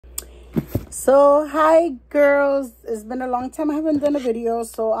So hi girls, it's been a long time I haven't done a video,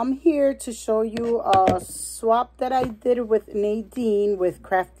 so I'm here to show you a swap that I did with Nadine with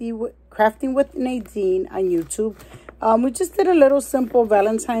crafting with Nadine on YouTube. We just did a little simple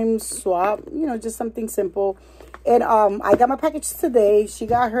Valentine's swap, you know, just something simple. And I got my package today. She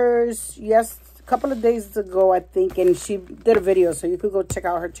got hers a couple of days ago, I think, and she did a video, so you could go check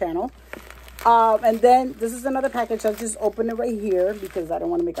out her channel. And then this is another package. I'll just open it right here because I don't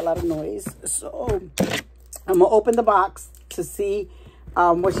want to make a lot of noise. So I'm gonna open the box to see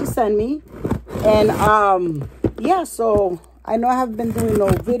what she sent me. And yeah, so I know I haven't been doing no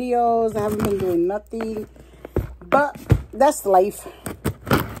videos, I haven't been doing nothing, but that's life.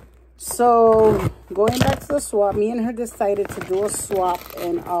 So going back to the swap, me and her decided to do a swap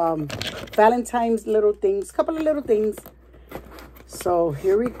and Valentine's little things, couple of little things. So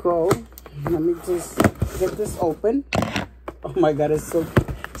here we go. Let me just get this open. Oh my god, it's so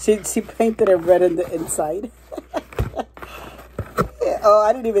she painted it red in the inside. Oh,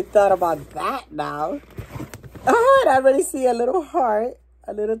 I didn't even thought about that now. Oh, and I already see a little heart,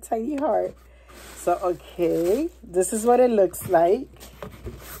 a little tiny heart. So okay, this is what it looks like.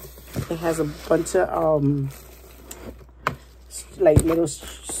 It has a bunch of like little,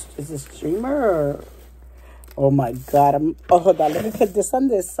 is it streamer or, oh my god, hold on, let me put this on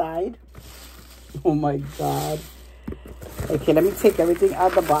this side. Oh my god. Okay, let me take everything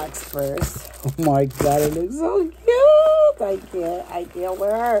out of the box first. Oh my god, it looks so cute. I can't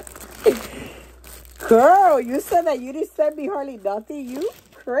wear it. Girl, you said that you didn't send me hardly nothing. You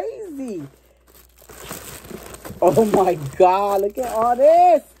crazy. Oh my god, look at all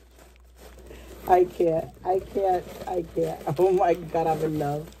this. I can't. Oh my god, I'm in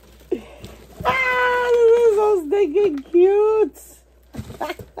love. Ah, this is so stinking cute.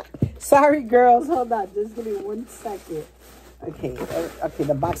 Sorry, girls. Hold on. Just give me 1 second. Okay. Okay,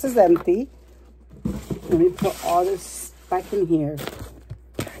 the box is empty. Let me put all this back in here.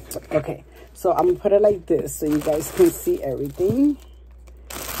 Okay. So I'm going to put it like this so you guys can see everything.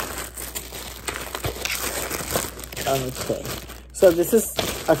 Okay. So this is...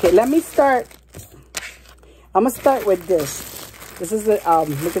 Okay, let me start. I'm going to start with this. This is the...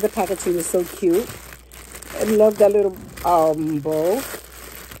 look at the packaging. It's so cute. I love that little bow.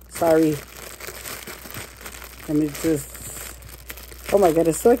 Sorry. Let me just... Oh my god,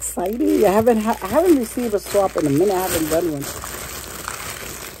 it's so exciting. I haven't received a swap in a minute. I haven't done one.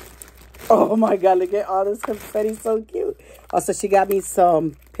 Oh my god, look at all this confetti. So cute. Also, she got me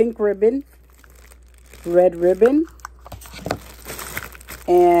some pink ribbon, red ribbon,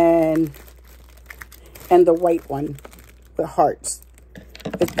 and the white one with hearts.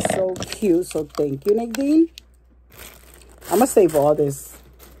 It's so cute. So thank you, Nadine. I'm gonna save all this.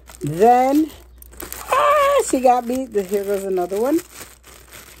 Then she got me, here goes another one.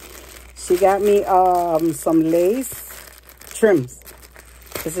 She got me some lace trims.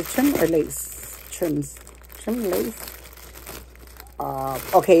 Is it trim or lace? Trims. Trim, lace.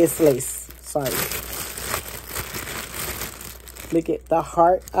 Okay, it's lace. Sorry. Look at the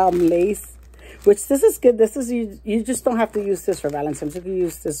heart lace. Which this is good. This is, you just don't have to use this for Valentine's. You can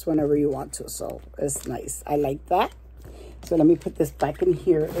use this whenever you want to. So it's nice. I like that. So let me put this back in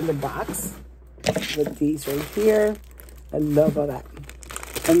here in the box with these right here. I love all that.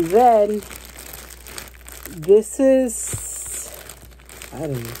 And then this is, I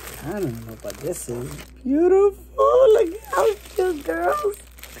don't know what this is. Beautiful. Look at how cute, girls.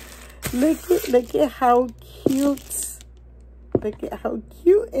 Look at how cute. Look at how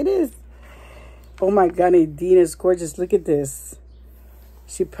cute it is. Oh my god, Nadine is gorgeous. Look at this.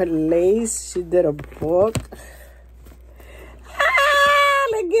 She put lace. She did a book.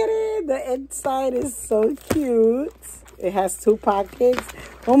 Look at it. The inside is so cute. It has 2 pockets.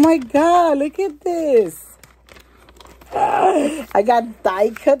 Oh my god, look at this. I got die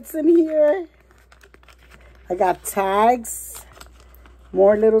cuts in here. I got tags.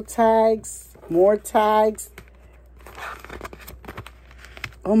 More little tags. More tags.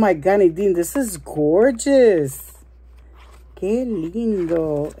 Oh my god, Nadine, this is gorgeous. Qué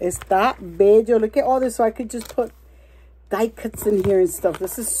lindo. Está bello. Look at all this, so I could just put die cuts in here and stuff.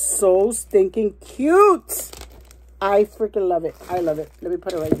 This is so stinking cute. I freaking love it. I love it. Let me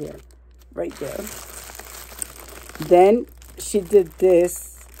put it right here. Right there. Then she did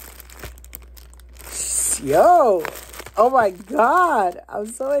this. Yo. Oh my god. I'm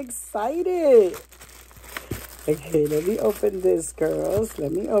so excited. Okay, let me open this, girls.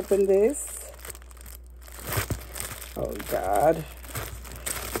 Let me open this. Oh god.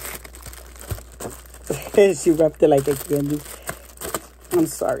 She wrapped it like a candy. I'm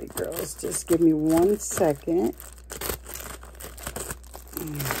sorry, girls. Just give me 1 second.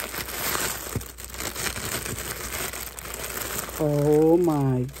 Oh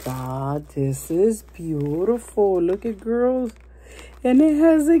my God, this is beautiful. Look at, girls. And it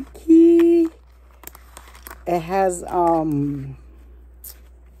has a key. It has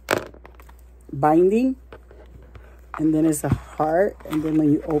binding. And then it's a heart. And then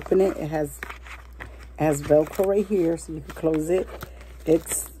when you open it, it has Velcro right here, so you can close it.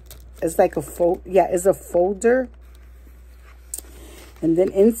 It's like a fold. Yeah, it's a folder. And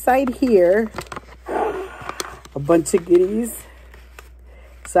then inside here, a bunch of goodies.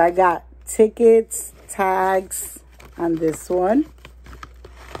 So I got tickets, tags on this one.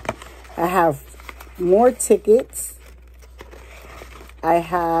 I have more tickets. I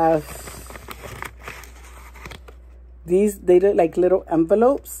have these. They look like little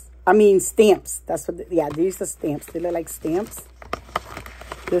envelopes. I mean stamps. That's what. Yeah, these are stamps. They look like stamps.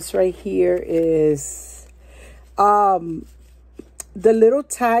 This right here is the little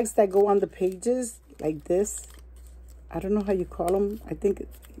tags that go on the pages like this. I don't know how you call them. I think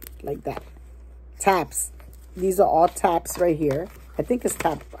it's like that. Tabs. These are all tabs right here. I think it's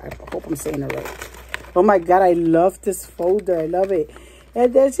tab. I hope I'm saying it right. Oh my God, I love this folder. I love it.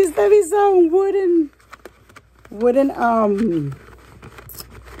 And then she's got me some wooden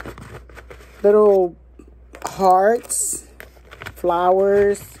little hearts,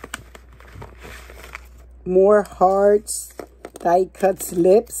 flowers, more hearts, die cuts,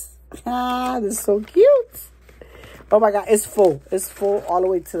 lips. Ah, this is so cute. Oh my God, it's full. It's full all the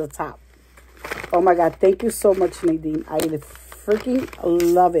way to the top. Oh my God, thank you so much, Nadine. I freaking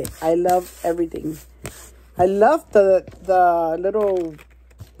love it. I love everything. I love the little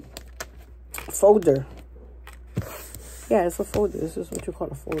folder. Yeah, it's a folder. This is what you call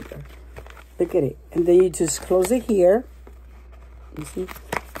a folder. Look at it. And then you just close it here. You see?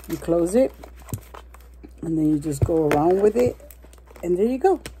 You close it. And then you just go around with it. And there you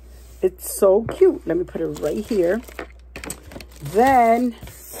go. It's so cute. Let me put it right here. Then,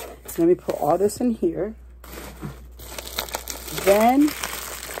 let me put all this in here. Then,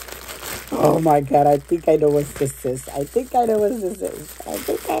 oh my God, I think I know what this is. I think I know what this is. I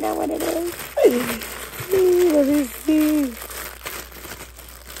think I know what it is. Let me see.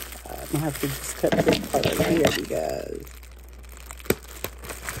 I'm going to have to just cut this part right here because...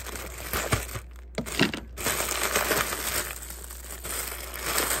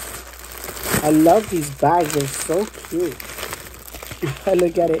 I love these bags. They're so cute.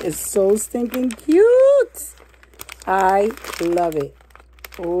 Look at it. It's so stinking cute. I love it.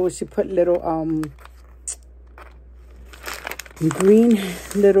 Oh, she put little green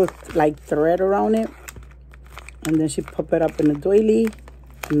little like thread around it. And then she put it up in the doily.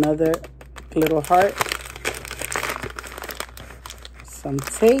 Another little heart. Some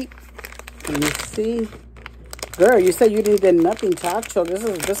tape. Let me see. Girl, you said you didn't get nothing, Chacho.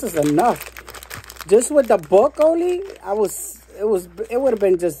 This is enough. Just with the book only, it would have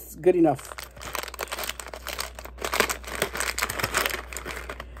been just good enough.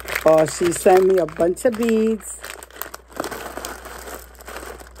 Oh, she sent me a bunch of beads,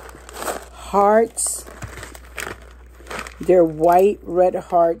 hearts. They're white, red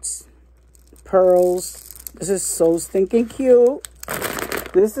hearts, pearls. This is so stinking cute.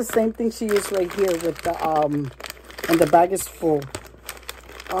 This is the same thing she used right here with the and the bag is full.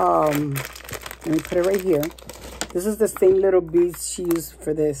 Let me put it right here. This is the same little beads she used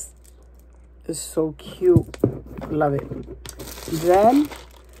for this. It's so cute. Love it. Then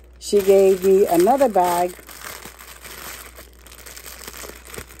she gave me another bag.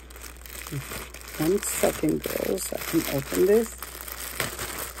 1 second, girls. So I can open this.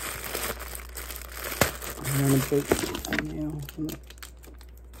 I'm gonna break my nail.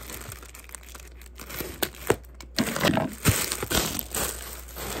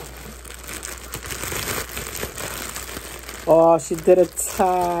 Oh, she did a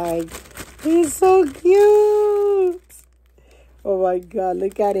tag. He's so cute. Oh my God,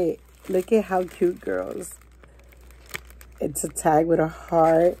 look at it. Look at how cute, girls. It's a tag with a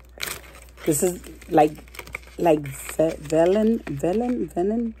heart. This is like velen,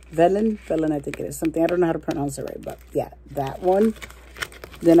 I think it is. Something, I don't know how to pronounce it right, but yeah, that one.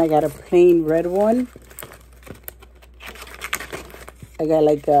 Then I got a plain red one. I got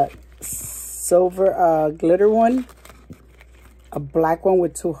like a silver glitter one. A black one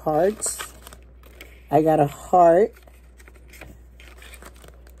with 2 hearts. I got a heart.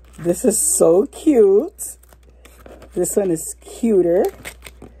 This is so cute. This one is cuter.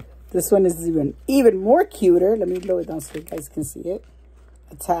 This one is even more cuter. Let me lower it down so you guys can see it.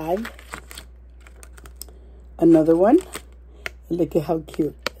 A tag. Another one. Look at how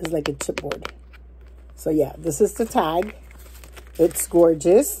cute. It's like a chipboard. So yeah, this is the tag. It's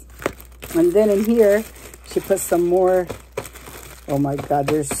gorgeous. And then in here, she put some more Oh my God,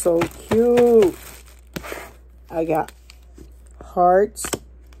 they're so cute. I got hearts.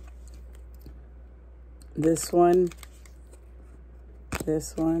 This one.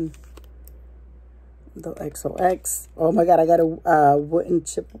 This one. The XOX. Oh my God, I got a wooden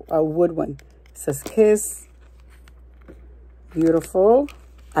chip, a wood one. It says kiss. Beautiful.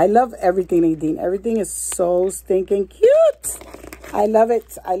 I love everything, Nadine. Everything is so stinking cute. I love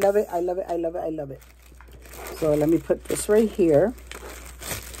it. I love it. I love it. I love it. I love it. So let me put this right here.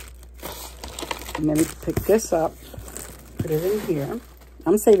 And let me pick this up. Put it in here.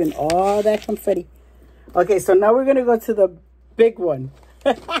 I'm saving all that confetti. Okay, so now we're going to go to the big one.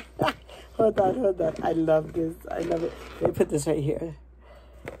 Hold on, hold on. I love this. I love it. Let me put this right here.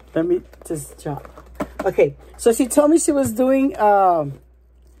 Let me just drop. Okay, so she told me she was doing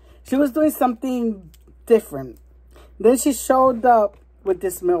something different. Then she showed up with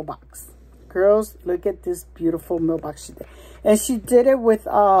this mailbox. Girls, look at this beautiful mailbox she did. And she did it with, if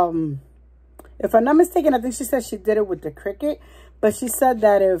I'm not mistaken, I think she said she did it with the Cricut. But she said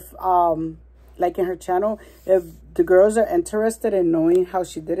that if, like in her channel, if the girls are interested in knowing how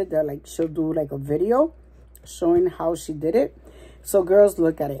she did it, they're like, she'll do like a video showing how she did it. So girls,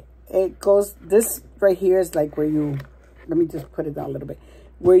 look at it. It goes, this right here is like where you, let me just put it down a little bit,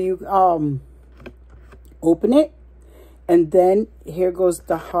 where you open it, and then here goes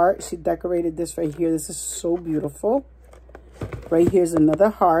the heart. She decorated this right here. This is so beautiful. Right here's another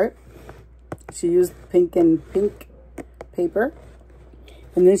heart. She used pink and pink paper,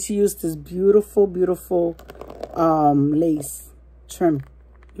 and then she used this beautiful, beautiful lace trim.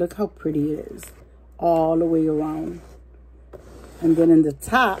 Look how pretty it is all the way around. And then in the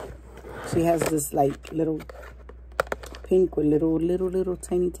top, she has this like little pink with little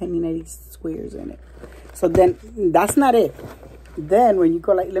tiny nice squares in it. So then that's not it. Then when you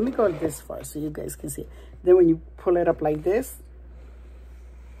go like, let me go this far so you guys can see it. Then when you pull it up like this,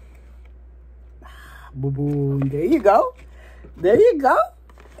 boom, boom, there you go. There you go.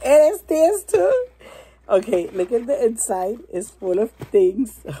 And it stands too. Okay, look at the inside. It's full of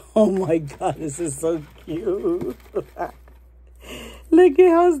things. Oh my God, this is so cute. Look at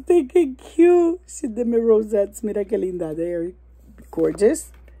how stinking cute. She did me rosettes. Mira que linda. They're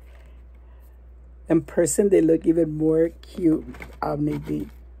gorgeous. In person, they look even more cute.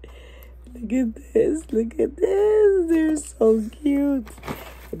 Nadine. Look at this. Look at this. They're so cute.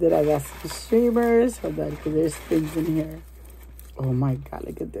 And then I got some streamers. Hold on, because there's things in here. Oh my God,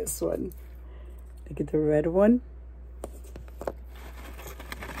 look at this one. Look at the red one.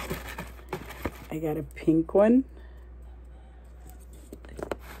 I got a pink one.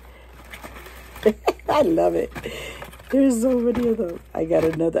 I love it. There's so many of those. I got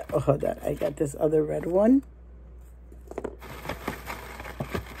another. Oh, hold on. I got this other red one.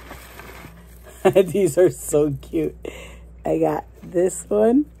 These are so cute. I got this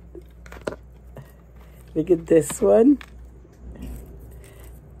one. Look at this one.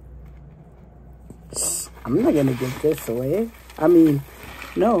 I'm not going to give this away. I mean,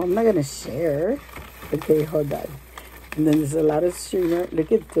 no, I'm not going to share. Okay, hold on. And then there's a lot of streamer.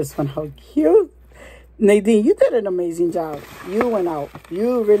 Look at this one. How cute. Nadine, you did an amazing job. You went out.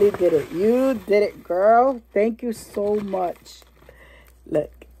 You really did it. You did it, girl. Thank you so much.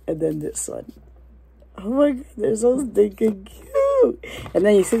 Look. And then this one. Oh my God. They're so stinking cute. And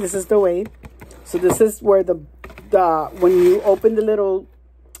then you see this is the way. So this is where the when you open the little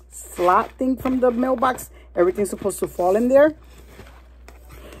slot thing from the mailbox, everything's supposed to fall in there.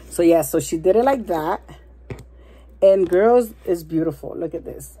 So yeah, so she did it like that. And girls, it's beautiful. Look at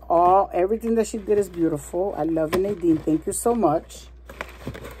this. Everything that she did is beautiful. I love it, Nadine. Thank you so much.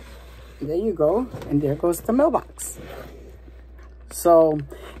 There you go. And there goes the mailbox. So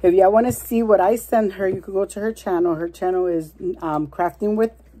if y'all want to see what I send her, you could go to her channel. Her channel is Crafting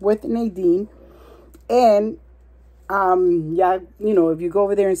with Nadine. And yeah, you know, if you go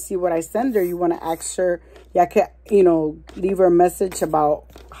over there and see what I send her, you want to ask her, yeah, can, you know, leave her a message about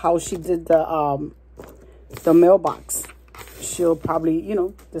how she did the mailbox. She'll probably, you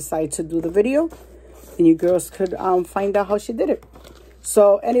know, decide to do the video, and you girls could find out how she did it.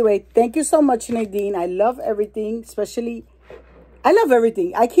 So anyway, thank you so much, Nadine. I love everything, especially, I love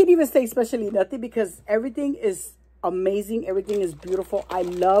everything. I can't even say especially nothing, because everything is amazing. Everything is beautiful. I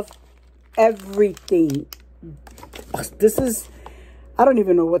love everything. This is, I don't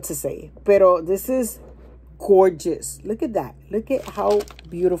even know what to say, pero this is gorgeous. Look at that. Look at how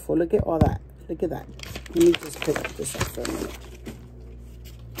beautiful. Look at all that. Look at that. Let me just pick this up for a minute.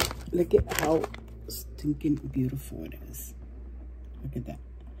 Look at how stinking beautiful it is. Look at that.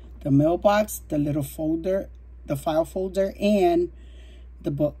 The mailbox, the little folder, the file folder, and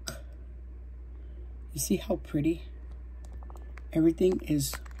the book. You see how pretty? Everything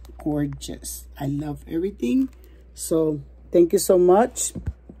is gorgeous. I love everything. So thank you so much.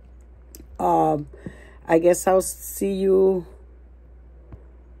 I guess I'll see you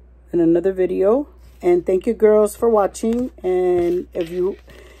in another video. And thank you girls for watching. And if you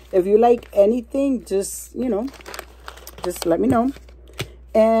like anything, just, you know, just let me know.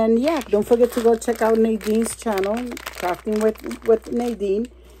 And yeah, don't forget to go check out Nadine's channel, Crafting with Nadine.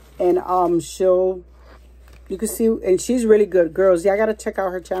 And you can see, and she's really good. Girls, y'all gotta check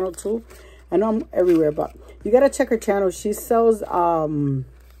out her channel too. I know I'm everywhere, but you gotta check her channel. She sells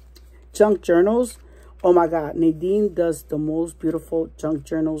junk journals. Oh my god, Nadine does the most beautiful junk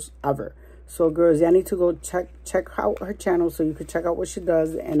journals ever. So girls, y'all need to go check out her channel so you can check out what she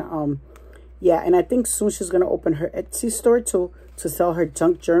does. And yeah, and I think soon she's gonna open her Etsy store too to sell her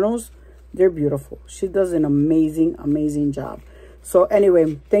junk journals. They're beautiful. She does an amazing job. So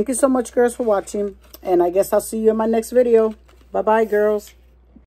anyway, thank you so much girls for watching, and I guess I'll see you in my next video. Bye bye girls.